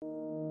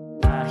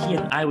he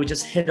and I would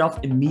just hit off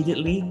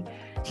immediately.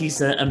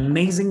 He's an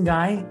amazing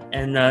guy,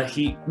 and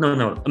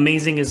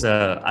amazing is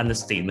an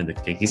understatement.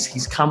 Okay,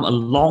 he's come a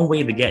long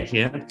way to get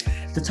here.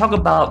 To talk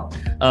about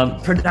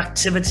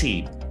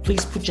productivity,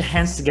 please put your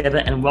hands together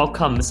and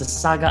welcome Mr.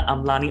 Sagar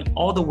Amlani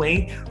all the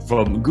way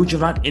from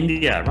Gujarat,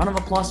 India. Round of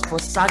applause for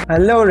Sagar.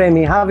 Hello,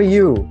 Remy. How are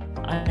you?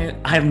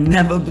 I've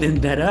never been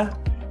better.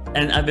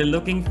 And I've been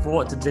looking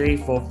forward to today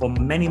for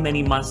many,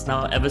 many months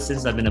now, ever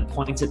since I've been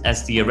appointed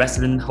as the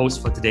resident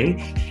host for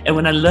today. And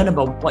when I learned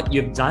about what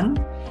you've done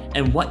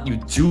and what you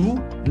do,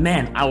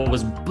 man, I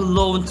was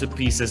blown to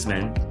pieces,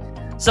 man.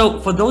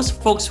 So for those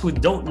folks who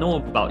don't know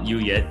about you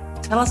yet,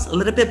 tell us a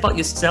little bit about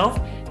yourself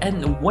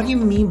and what do you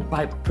mean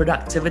by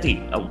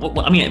productivity?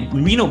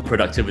 We know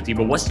productivity,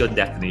 but what's your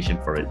definition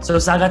for it? So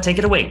Saga, take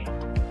it away.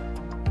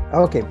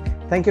 Okay,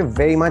 thank you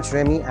very much,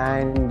 Remy.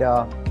 And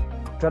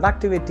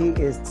productivity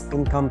is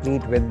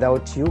incomplete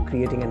without you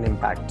creating an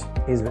impact,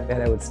 is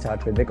where I would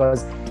start with.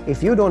 Because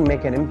if you don't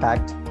make an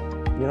impact,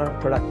 you're not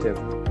productive.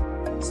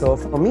 So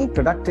for me,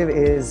 productive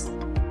is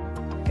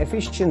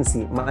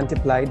efficiency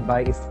multiplied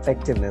by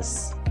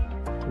effectiveness.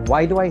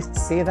 Why do I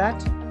say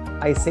that?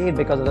 I say it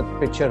because of the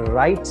picture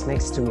right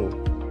next to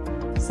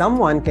me.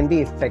 Someone can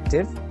be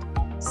effective,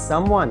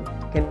 someone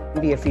can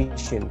be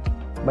efficient,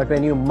 but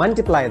when you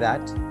multiply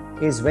that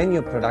is when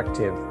you're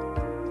productive.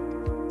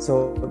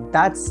 So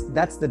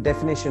that's the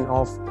definition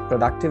of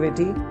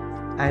productivity.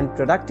 And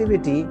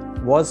productivity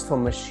was for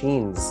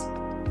machines,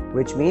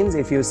 which means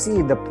if you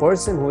see the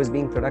person who is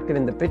being productive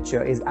in the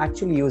picture is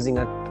actually using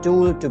a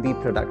tool to be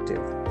productive.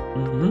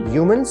 Mm-hmm.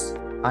 Humans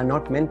are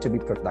not meant to be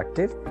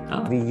productive.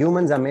 We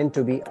humans are meant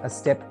to be a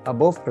step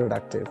above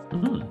productive.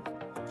 Mm-hmm.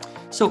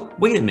 So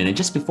wait a minute,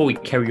 just before we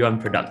carry on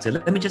productive,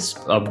 let me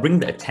just bring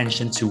the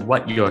attention to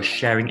what you're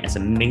sharing as a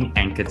main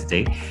anchor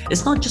today.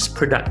 It's not just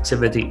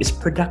productivity, it's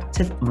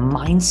productive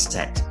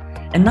mindset.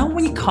 And now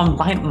when you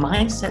combine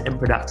mindset and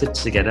productive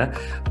together,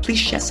 please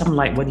shed some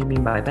light. What do you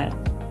mean by that?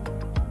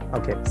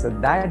 Okay, so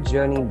that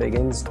journey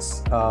begins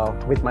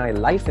with my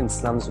life in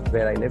slums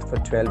where I lived for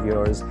 12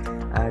 years.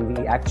 And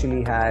we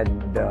actually had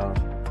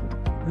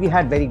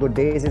very good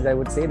days, I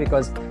would say,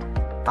 because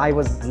I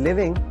was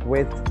living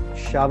with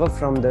shower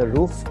from the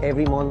roof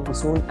every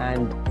monsoon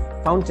and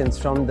fountains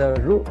from the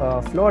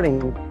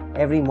flooring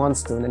every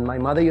monsoon. And my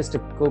mother used to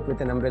cook with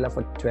an umbrella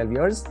for 12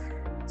 years.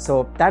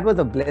 So that were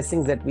the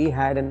blessings that we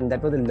had, and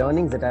that were the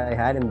learnings that I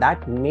had, and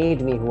that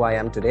made me who I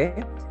am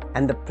today.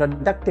 And the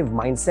productive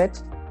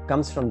mindset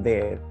comes from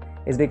there,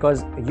 is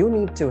because you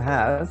need to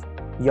have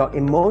your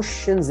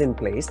emotions in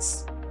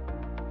place,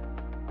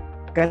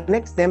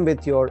 connect them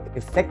with your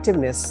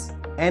effectiveness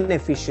and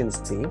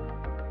efficiency,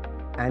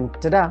 and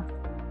ta-da,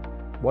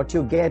 what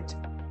you get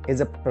is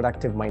a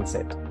productive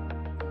mindset.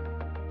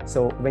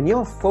 So when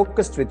you're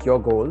focused with your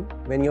goal,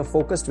 when you're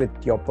focused with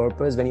your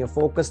purpose, when you're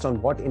focused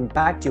on what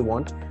impact you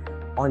want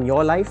on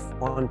your life,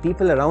 on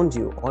people around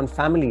you, on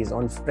families,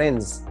 on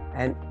friends,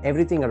 and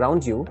everything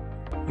around you,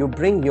 you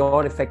bring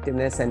your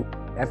effectiveness and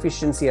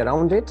efficiency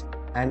around it,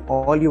 and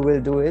all you will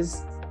do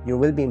is you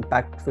will be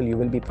impactful, you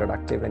will be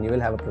productive, and you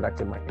will have a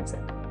productive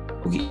mindset.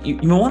 Okay,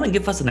 you want to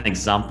give us an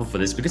example for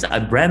this, because I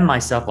brand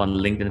myself on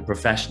LinkedIn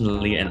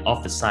professionally and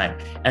off the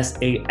side as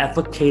a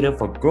advocate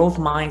for growth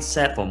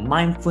mindset, for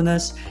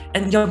mindfulness,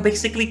 and you're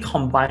basically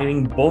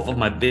combining both of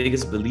my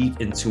biggest belief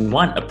into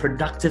one, a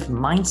productive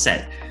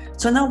mindset.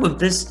 So now with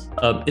this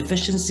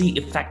efficiency,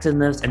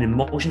 effectiveness, and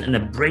emotion, and the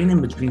brain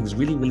in between who's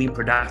really, really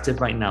productive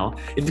right now,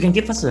 if you can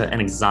give us an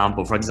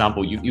example. For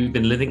example, you've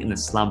been living in a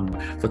slum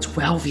for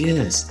 12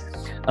 years.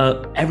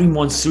 Every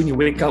monsoon you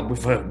wake up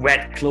with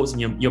wet clothes,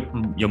 and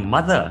your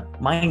mother,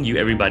 mind you,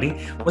 everybody,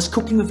 was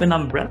cooking with an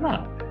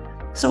umbrella.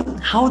 So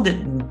how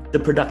did the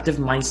productive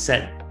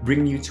mindset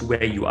bring you to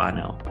where you are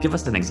now? Give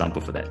us an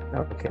example for that.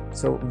 Okay,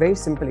 so very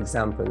simple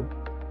example.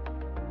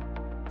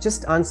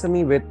 Just answer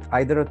me with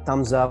either a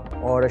thumbs up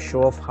or a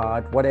show of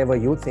heart, whatever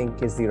you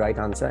think is the right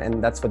answer,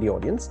 and that's for the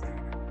audience.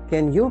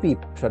 Can you be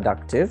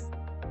productive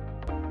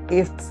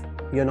if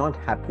you're not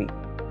happy?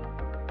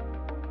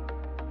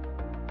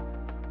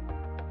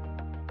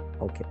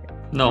 Okay.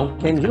 No.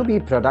 Can you be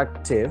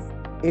productive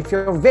if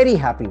you're very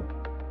happy?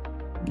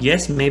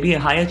 Yes, maybe a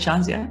higher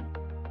chance, yeah.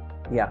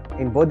 Yeah,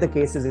 in both the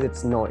cases,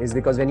 it's no. It's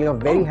because when you're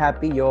very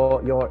happy, your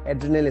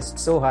adrenaline is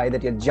so high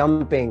that you're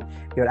jumping.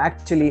 You're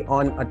actually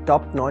on a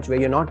top notch where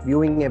you're not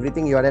viewing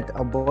everything. You're at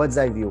a bird's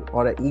eye view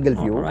or an eagle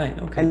view. Right,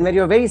 okay. And when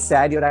you're very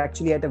sad, you're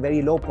actually at a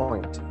very low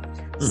point.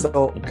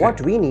 What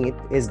we need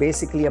is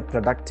basically a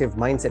productive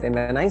mindset. And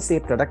when I say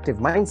productive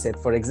mindset,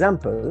 for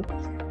example,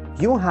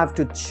 you have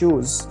to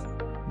choose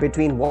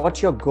between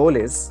what your goal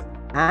is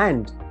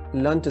and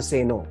learn to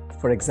say no.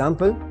 For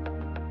example,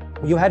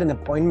 you had an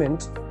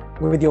appointment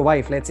with your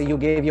wife. Let's say you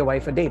gave your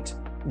wife a date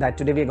that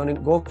today we're going to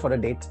go for a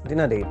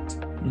dinner date.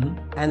 Mm-hmm.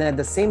 And at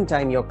the same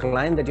time, your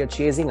client that you're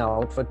chasing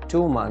out for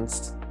 2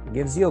 months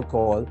gives you a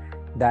call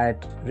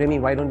that, Remy,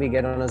 why don't we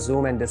get on a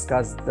Zoom and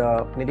discuss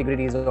the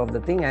nitty-gritties of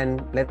the thing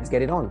and let's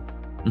get it on.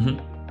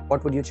 Mm-hmm.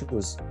 What would you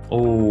choose?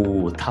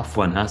 Oh, tough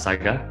one, huh,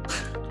 Saga?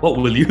 What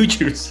will you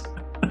choose?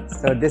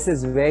 So this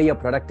is where your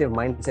productive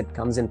mindset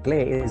comes in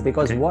play, is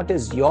because what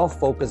is your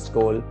focused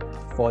goal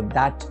for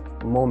that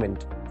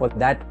moment, for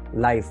that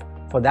life,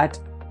 for that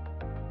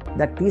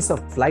piece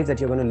of life that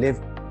you're going to live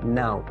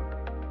now?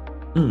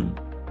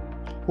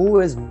 Who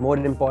is more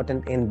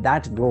important in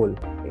that goal?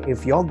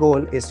 If your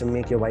goal is to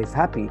make your wife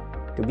happy,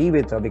 to be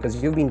with her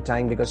because you've been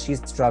trying, because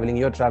she's traveling,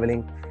 you're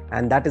traveling,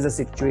 and that is a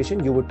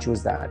situation, you would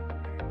choose that.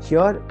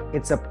 Here,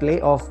 it's a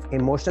play of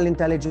emotional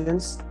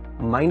intelligence,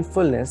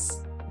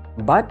 mindfulness,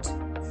 but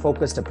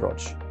focused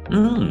approach.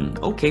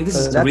 Okay,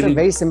 so that's a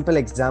very simple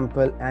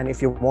example. And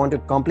if you want to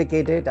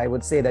complicate it, I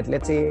would say that,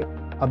 let's say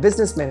a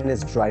businessman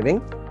is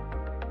driving.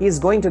 He's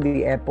going to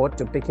the airport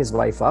to pick his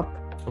wife up.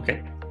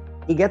 Okay.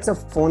 He gets a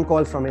phone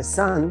call from his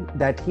son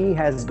that he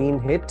has been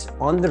hit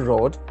on the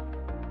road,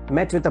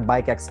 met with a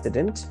bike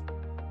accident.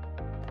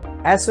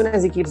 As soon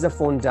as he keeps the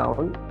phone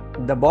down,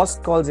 the boss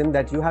calls him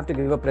that you have to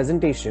give a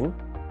presentation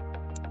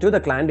to the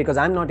client because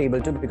I'm not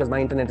able to, because my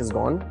internet is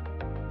gone.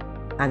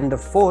 And the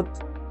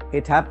fourth,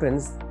 it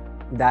happens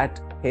that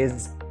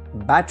his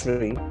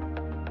battery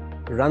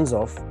runs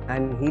off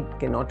and he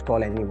cannot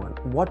call anyone.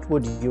 What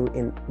would you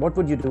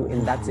do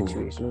in that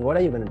situation? What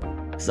are you going to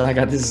do?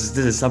 Sagar, this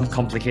is some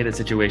complicated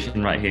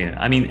situation right here.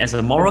 I mean, as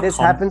a moral, this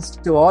happens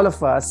to all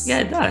of us. Yeah,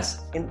 it does.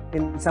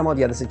 In some of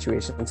the other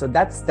situations. So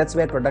that's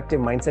where productive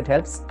mindset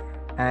helps,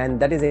 and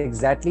that is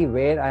exactly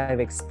where I have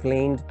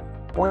explained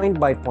point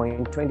by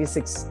point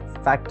 26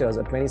 factors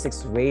or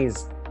 26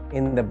 ways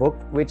in the book,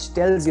 which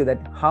tells you that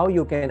how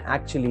you can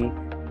actually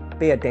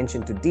pay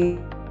attention to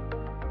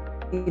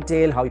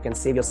detail, how you can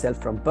save yourself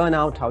from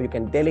burnout, how you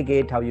can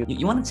delegate, how you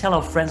want to tell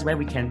our friends where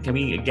can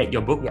we get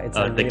your book? Yeah, it's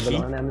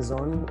available on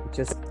Amazon.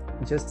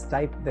 Just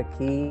type the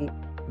key,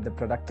 the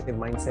productive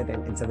mindset,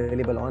 and it's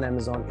available on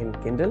Amazon in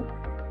Kindle,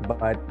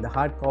 but the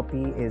hard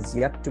copy is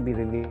yet to be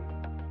released.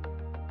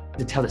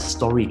 To tell the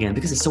story again,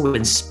 because it's so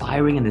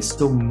inspiring and it's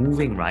so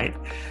moving, right?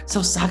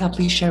 So Sagar,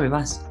 please share with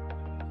us.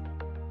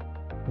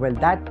 Well,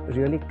 that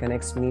really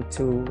connects me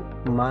to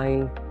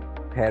my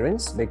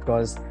parents,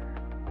 because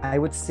I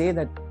would say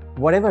that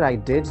whatever I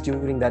did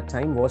during that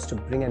time was to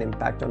bring an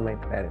impact on my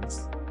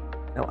parents.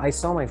 Now, I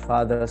saw my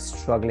father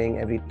struggling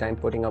every time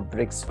putting up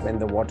bricks when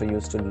the water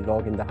used to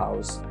log in the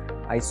house.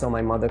 I saw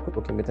my mother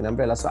cooking with an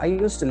umbrella. So I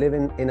used to live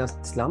in a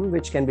slum,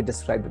 which can be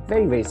described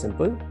very, very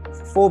simple.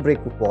 4 brick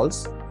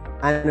walls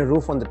and a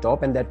roof on the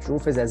top, and that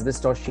roof is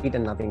asbestos sheet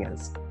and nothing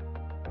else.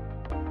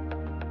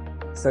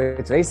 So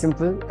it's very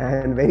simple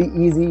and very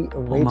easy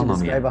way to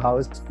describe a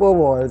house. 4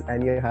 walls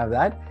and you have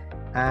that.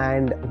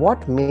 And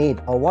what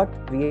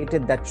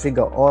created that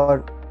trigger,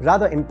 or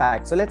rather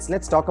impact? So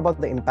let's talk about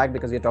the impact,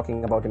 because we're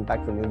talking about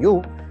impact from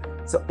you.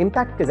 So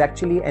impact is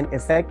actually an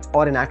effect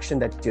or an action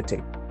that you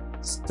take.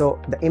 So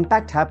the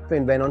impact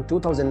happened when on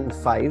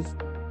 2005,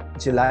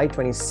 July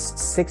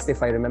 26th,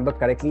 if I remember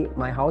correctly,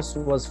 my house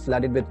was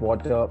flooded with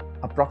water,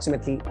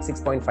 approximately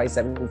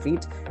 6.57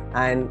 feet.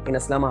 And in a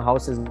slum, a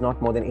house is not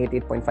more than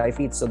 8.5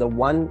 feet. So the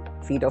 1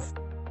 feet of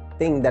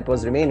thing that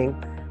was remaining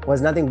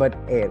was nothing but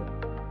air.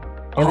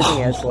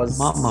 Everything else was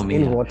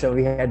in water.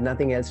 We had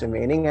nothing else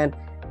remaining. And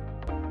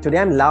today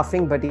I'm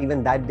laughing, but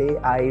even that day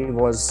I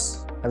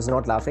was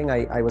not laughing.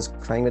 I was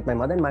crying with my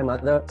mother, and my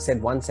mother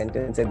said one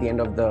sentence at the end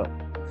of the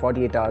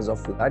 48 hours of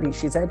flood.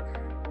 She said,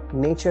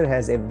 "Nature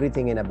has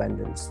everything in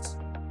abundance.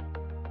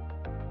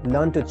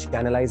 Learn to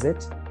channelize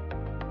it.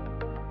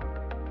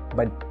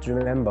 But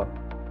remember,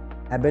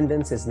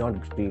 abundance is not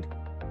greed."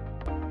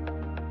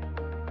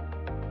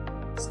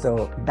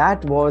 So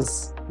that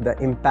was the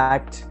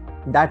impact.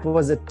 That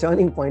was a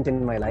turning point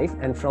in my life.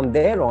 And from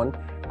there on,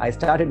 I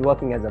started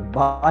working as a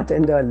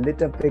bartender,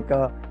 litter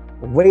picker,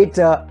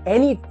 waiter,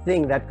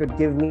 anything that could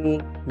give me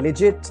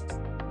legit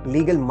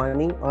legal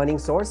money earning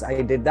source.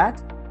 I did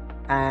that.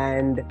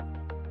 And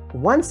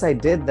once I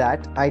did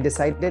that, I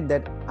decided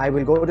that I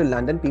will go to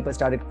London. People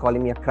started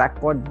calling me a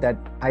crackpot, that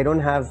I don't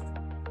have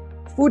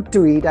food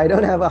to eat, I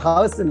don't have a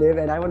house to live,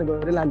 and I want to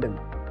go to London.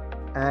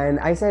 And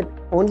I said,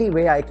 only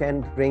way I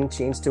can bring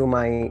change to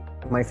my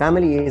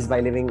family is by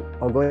living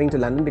or going to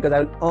London, because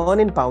I will earn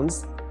in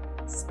pounds,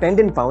 spend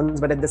in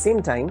pounds, but at the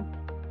same time,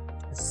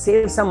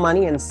 save some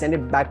money and send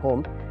it back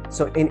home.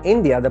 So in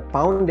India, the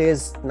pound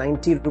is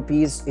 90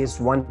 rupees is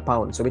 1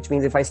 pound. So which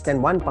means if I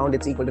spend 1 pound,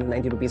 it's equal to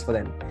 90 rupees for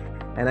them.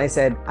 And I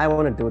said, I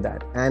want to do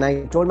that. And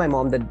I told my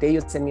mom, the day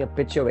you send me a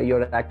picture where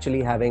you're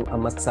actually having a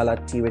masala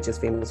tea, which is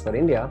famous for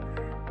India,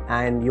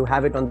 and you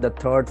have it on the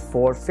 3rd,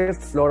 4th,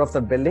 5th floor of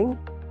the building,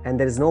 and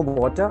there is no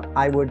water,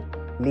 I would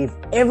leave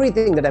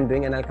everything that I'm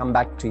doing and I'll come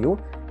back to you,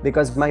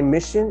 because my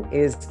mission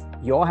is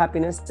your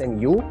happiness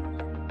and you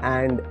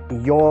and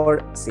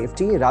your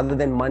safety rather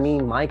than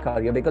money, my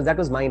career, because that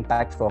was my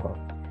impact for her.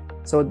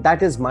 So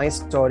that is my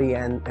story,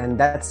 and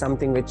that's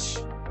something which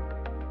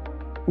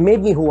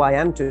made me who I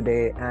am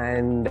today.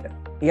 And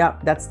yeah,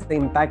 that's the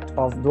impact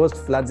of those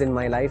floods in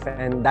my life.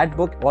 And that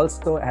book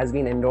also has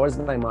been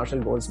endorsed by Marshall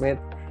Goldsmith.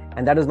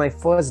 And that was my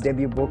first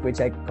debut book,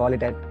 which I call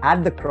it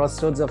at the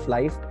crossroads of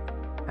life.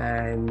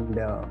 And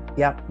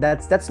yeah,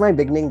 that's my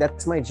beginning.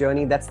 That's my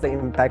journey. That's the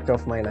impact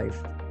of my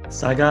life.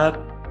 Sagar,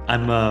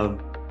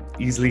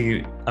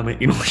 I'm an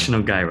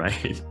emotional guy,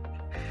 right?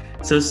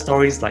 So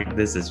stories like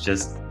this is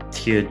just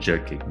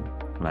tear-jerking,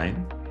 right?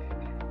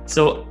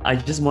 So I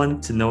just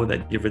want to know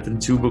that you've written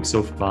 2 books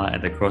so far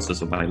at the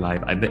crossroads of my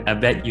life. I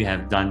bet you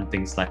have done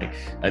things like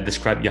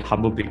describe your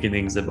humble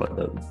beginnings about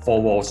the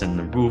 4 walls and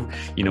the roof,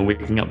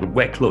 waking up with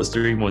wet clothes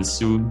during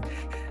monsoon.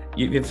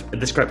 You've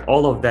described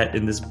all of that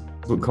in this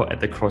book called At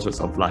the Crossroads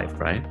of Life,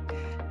 right?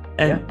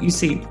 And you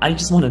see, I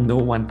just want to know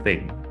one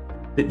thing.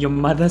 Did your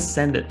mother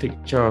send that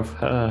picture of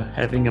her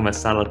having a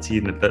masala tea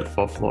in the 3rd,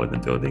 4th floor in the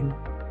building?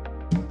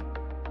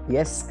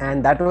 Yes,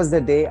 and that was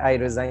the day I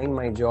resigned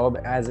my job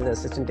as an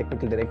assistant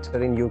technical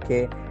director in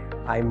UK.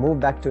 I moved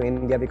back to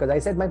India because I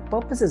said my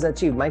purpose is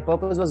achieved. My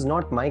purpose was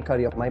not my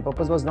career. My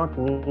purpose was not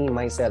me,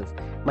 myself.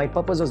 My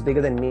purpose was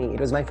bigger than me. It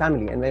was my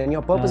family. And when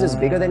your purpose is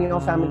bigger than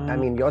your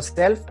family,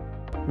 yourself,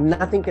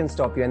 nothing can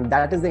stop you. And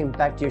that is the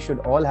impact you should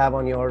all have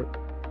on your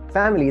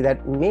family,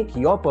 that make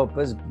your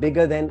purpose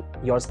bigger than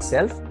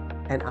yourself.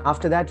 And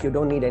after that, you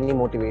don't need any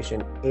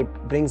motivation. It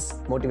brings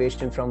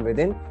motivation from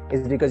within.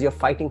 It's because you're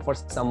fighting for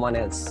someone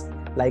else.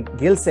 Like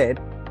Gil said,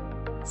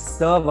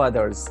 serve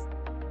others.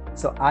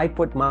 So I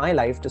put my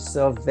life to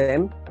serve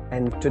them.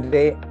 And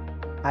today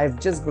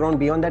I've just grown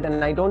beyond that.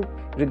 And I don't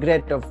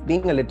regret of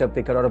being a litter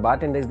picker or a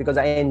bartender, because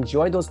I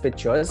enjoy those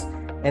pictures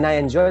and I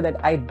enjoy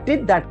that I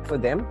did that for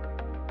them.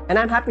 And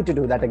I'm happy to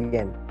do that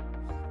again.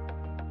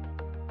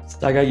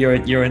 Sagar,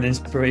 you're an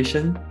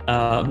inspiration.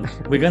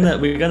 We're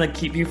gonna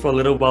keep you for a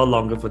little while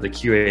longer for the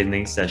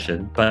Q&A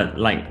session. But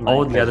like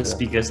all the other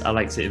speakers, I'd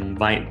like to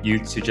invite you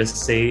to just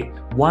say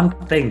one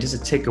thing, just a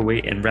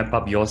takeaway, and wrap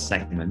up your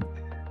segment.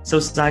 So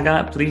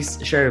Sagar, please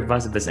share with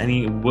us if there's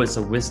any words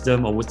of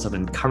wisdom or words of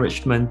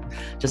encouragement,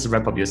 just to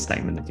wrap up your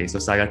segment. Okay, so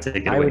Sagar, take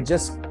it away. I would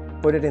just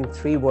put it in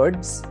 3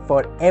 words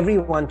for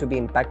everyone to be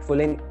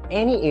impactful in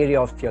any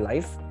area of your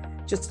life.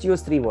 Just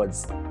use 3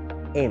 words.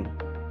 Aim.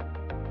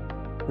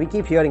 We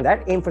keep hearing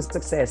that. Aim for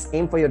success,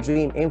 aim for your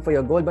dream, aim for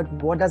your goal. But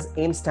what does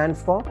AIM stand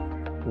for?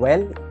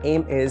 Well,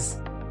 AIM is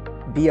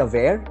be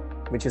aware,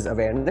 which is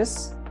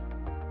awareness,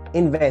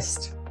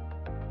 invest,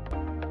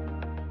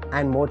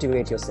 and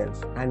motivate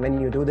yourself. And when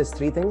you do these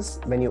 3 things,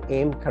 when you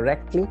aim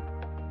correctly,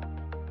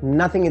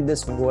 nothing in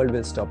this world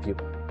will stop you.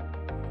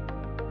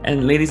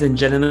 And ladies and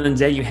gentlemen,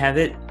 there you have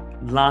it.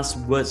 Last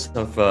words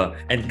of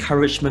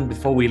encouragement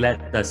before we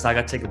let the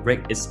Sagar take a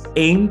break is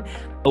aim,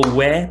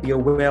 aware, be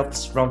aware of the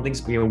surroundings,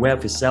 be aware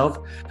of yourself,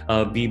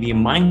 be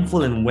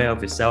mindful and aware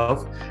of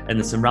yourself and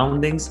the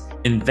surroundings,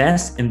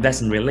 invest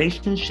in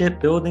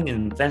relationship building,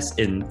 invest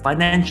in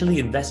financially,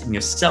 invest in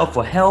yourself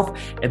for health,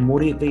 and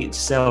motivate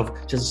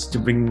yourself just to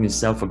bring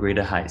yourself for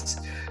greater heights.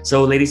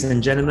 So ladies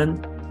and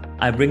gentlemen,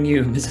 I bring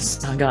you Mr.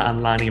 Sagar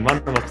Amlani.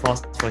 Round of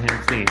applause for him,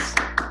 please.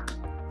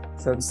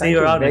 So thank you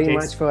very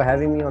much for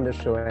having me on the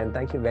show, and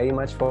thank you very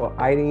much for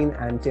Irene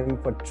and Tim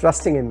for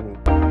trusting in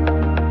me.